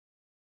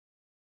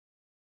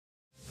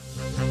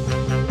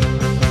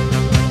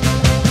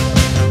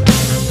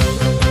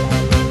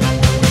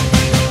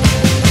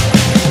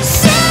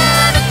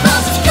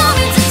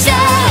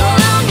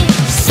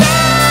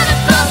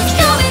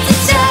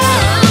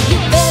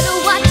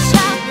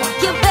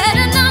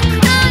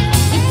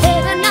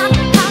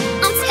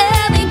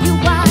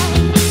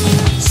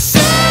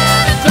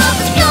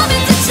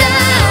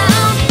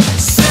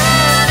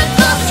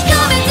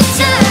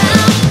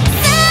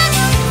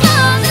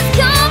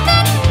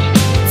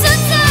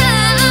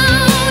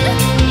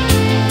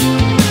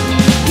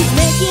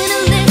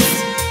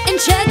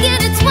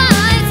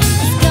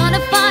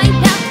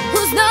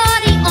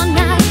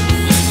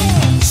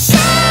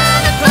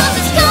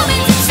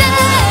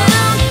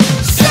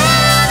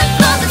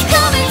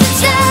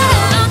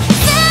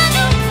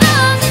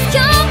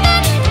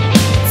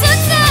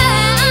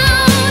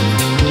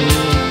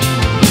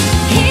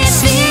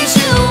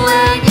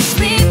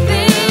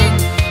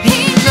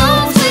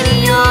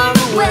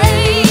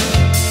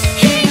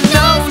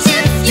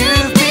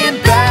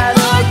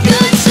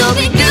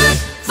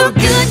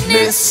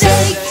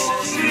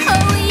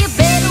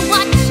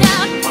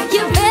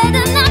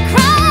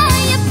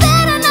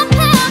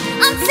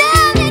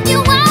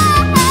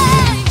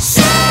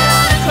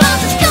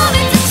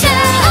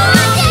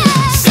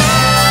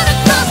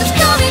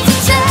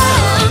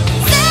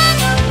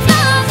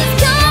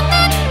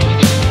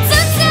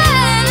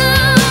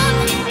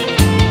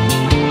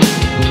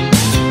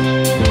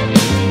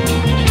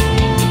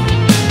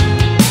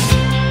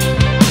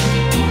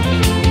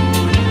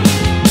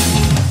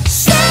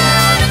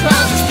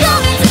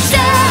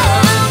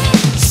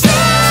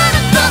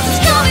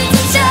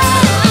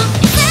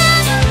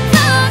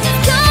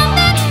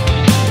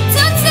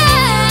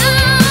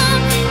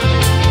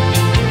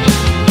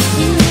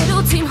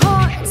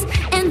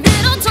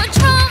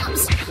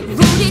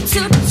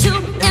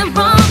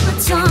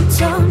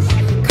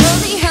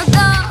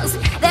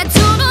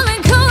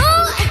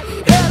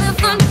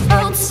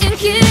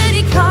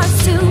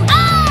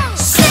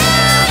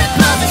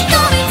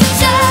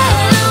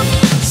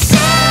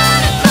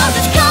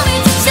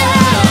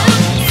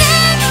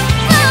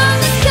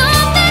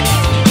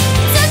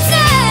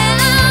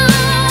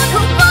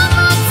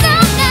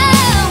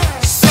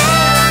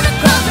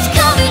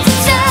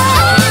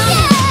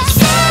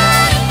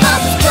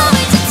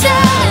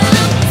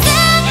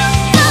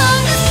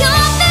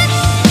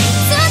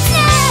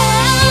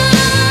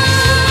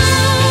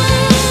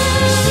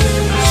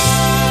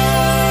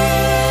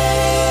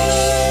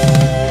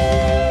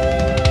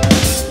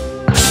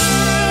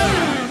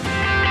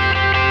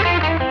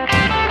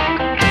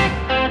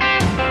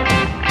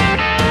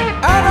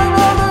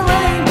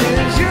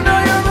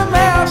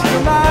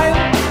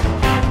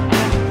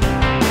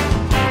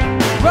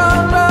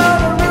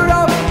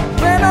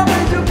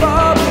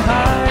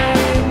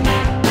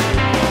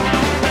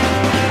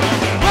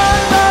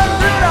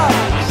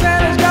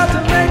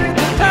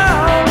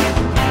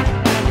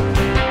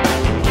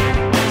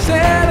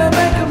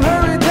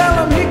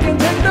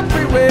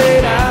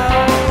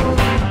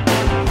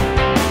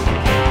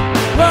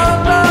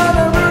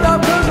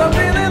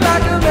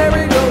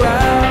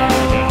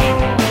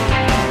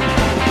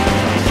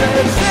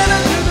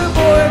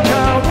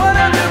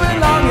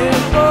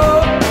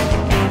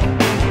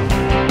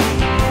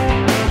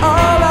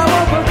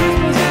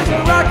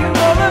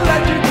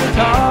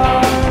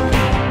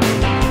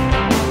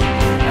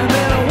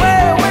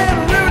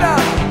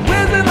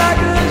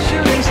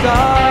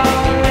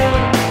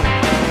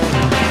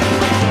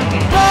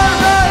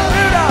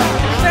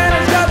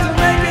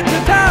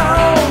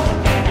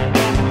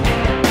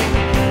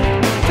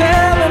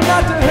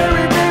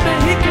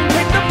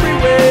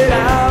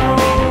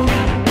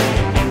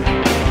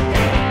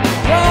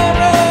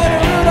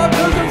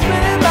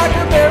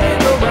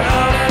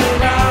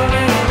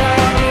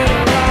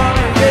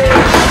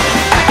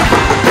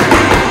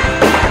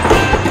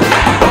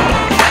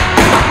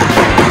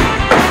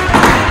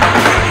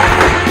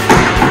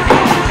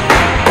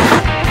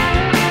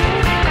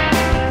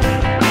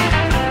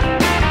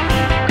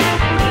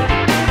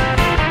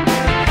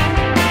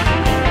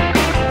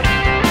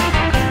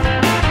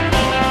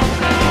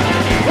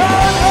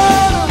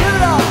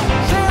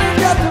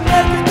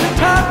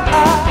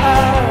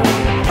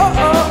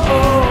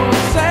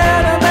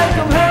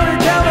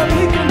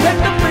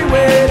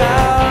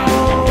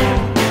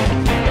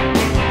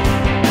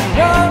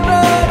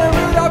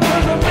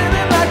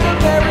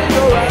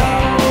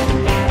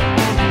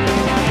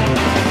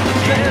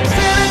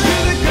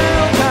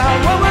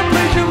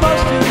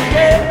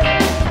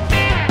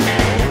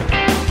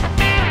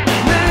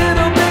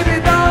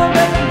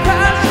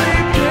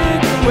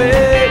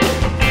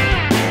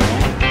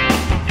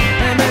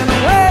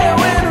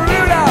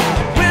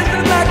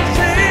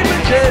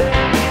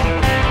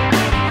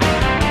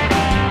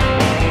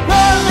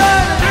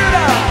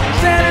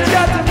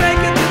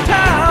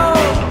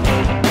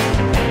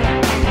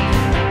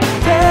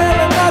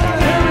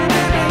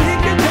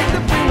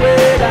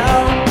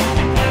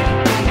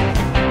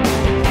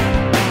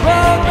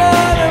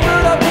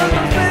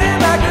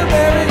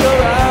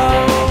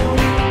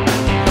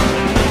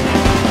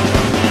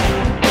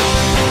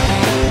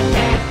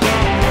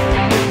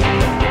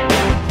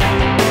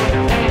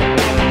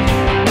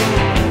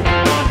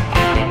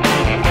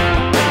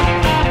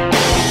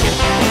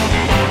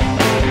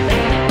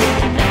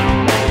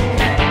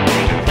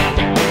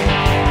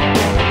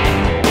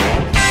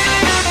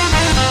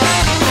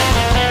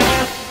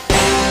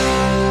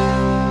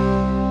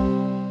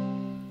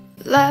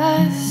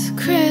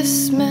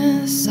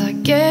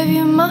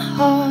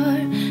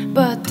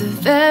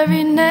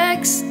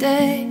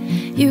day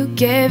you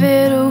gave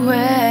it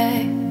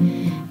away.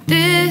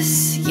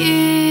 This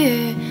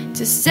year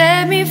to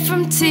save me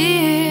from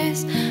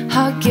tears,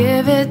 I'll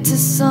give it to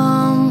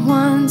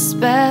someone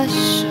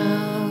special.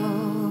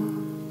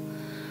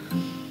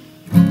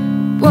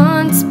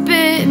 Once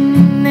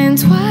bitten and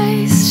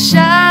twice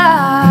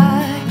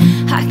shy,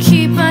 I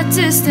keep my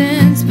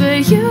distance,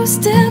 but you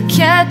still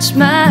catch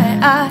my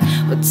eye.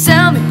 Well,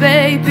 tell me,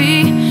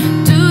 baby,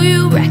 do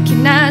you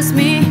recognize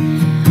me?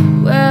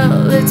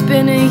 Well, it's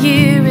been a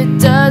year, it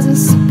doesn't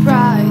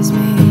surprise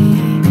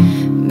me.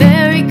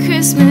 Merry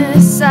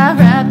Christmas, I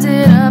wrapped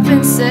it up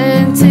and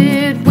sent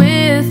it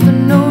with a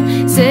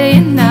note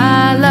saying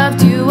I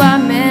loved you, I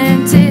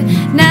meant it.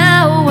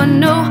 Now I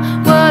know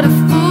what a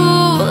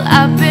fool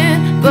I've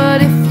been,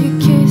 but if you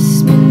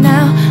kiss me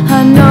now,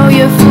 I know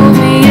you fooled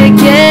me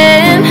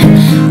again.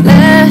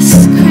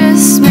 Last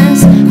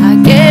Christmas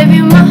I gave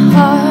you my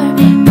heart,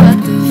 but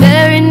the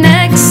very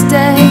next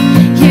day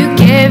you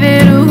gave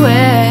it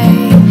away.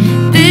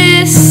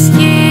 This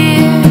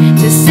year,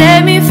 to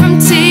save me from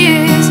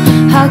tears,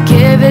 I'll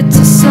give it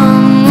to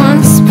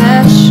someone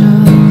special.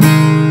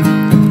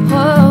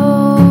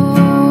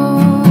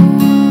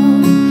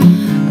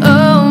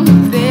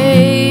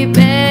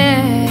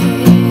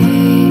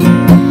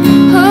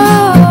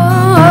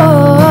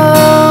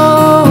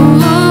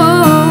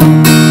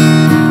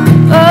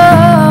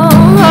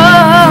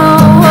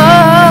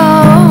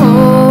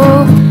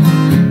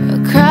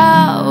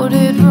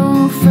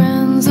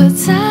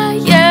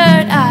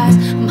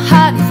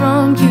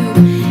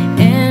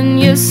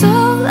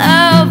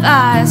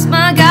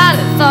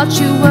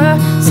 You were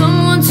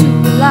someone to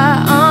rely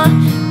on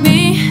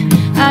me.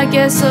 I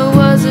guess I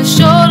was a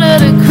shoulder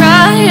to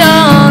cry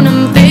on.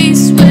 I'm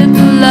faced with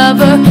a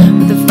lover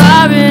with a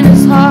fire in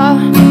his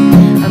heart,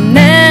 a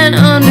man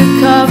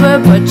undercover,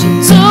 but you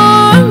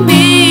tore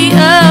me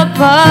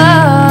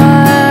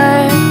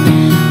apart.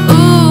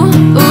 Ooh,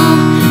 ooh,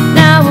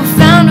 now I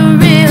found a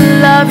real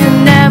love,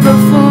 you'll never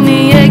fool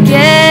me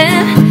again.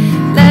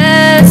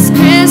 Last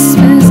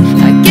Christmas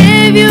I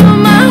gave you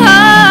my heart,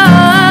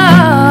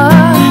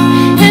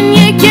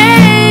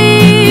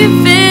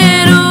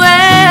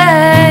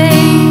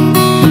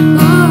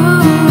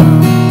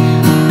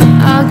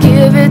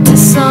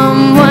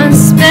 someone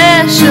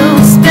special,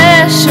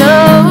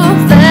 special.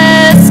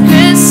 Last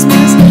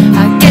Christmas I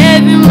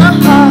gave you my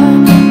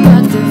heart,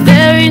 but the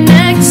very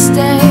next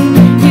day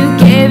you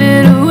gave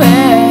it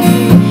away.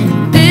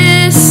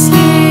 This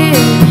year,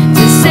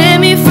 to save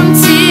me from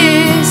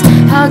tears,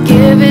 I'll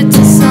give it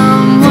to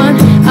someone,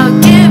 I'll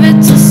give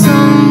it to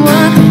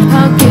someone,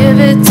 I'll give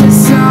it to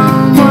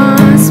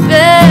someone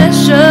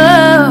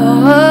special.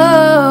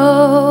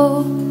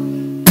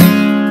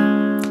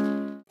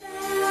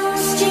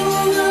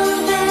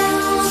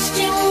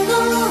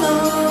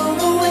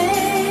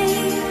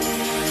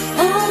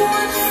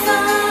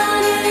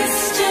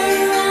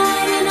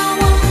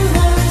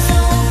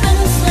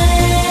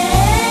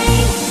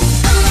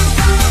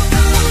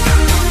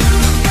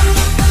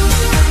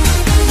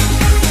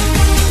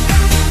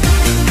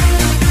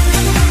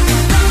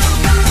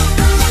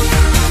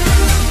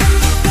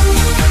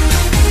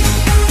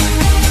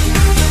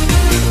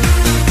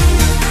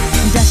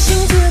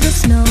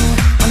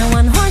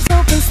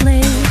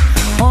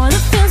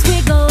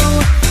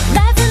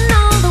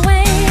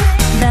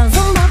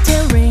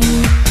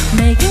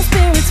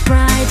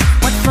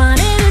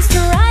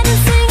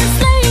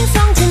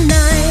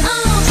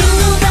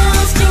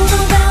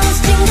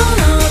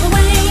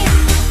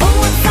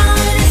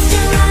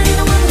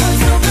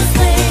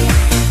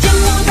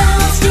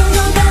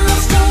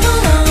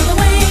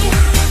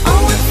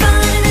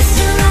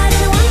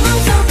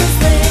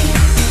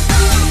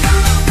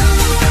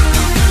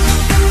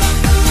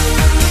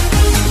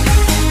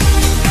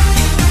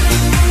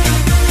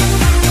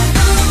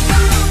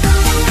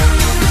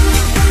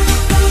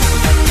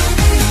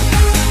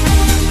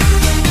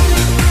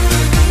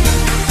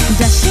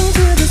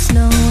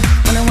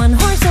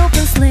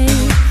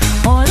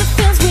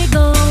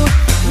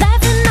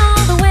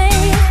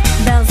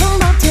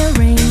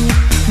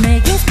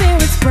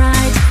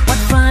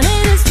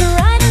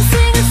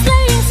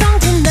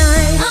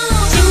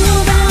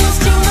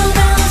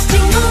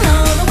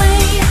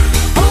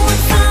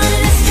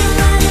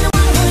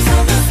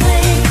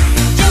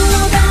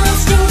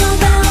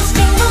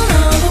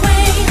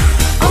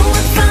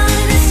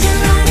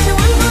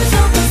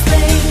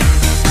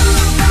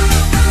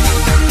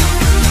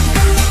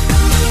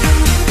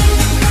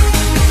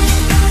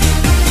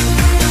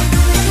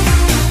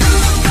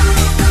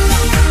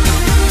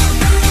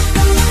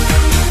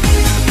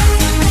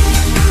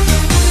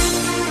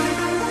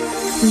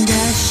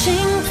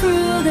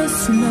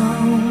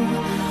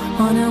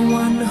 on a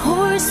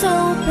one-horse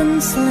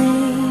open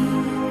sleigh.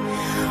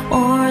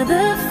 O'er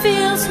the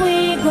fields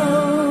we go,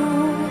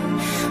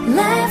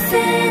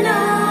 laughing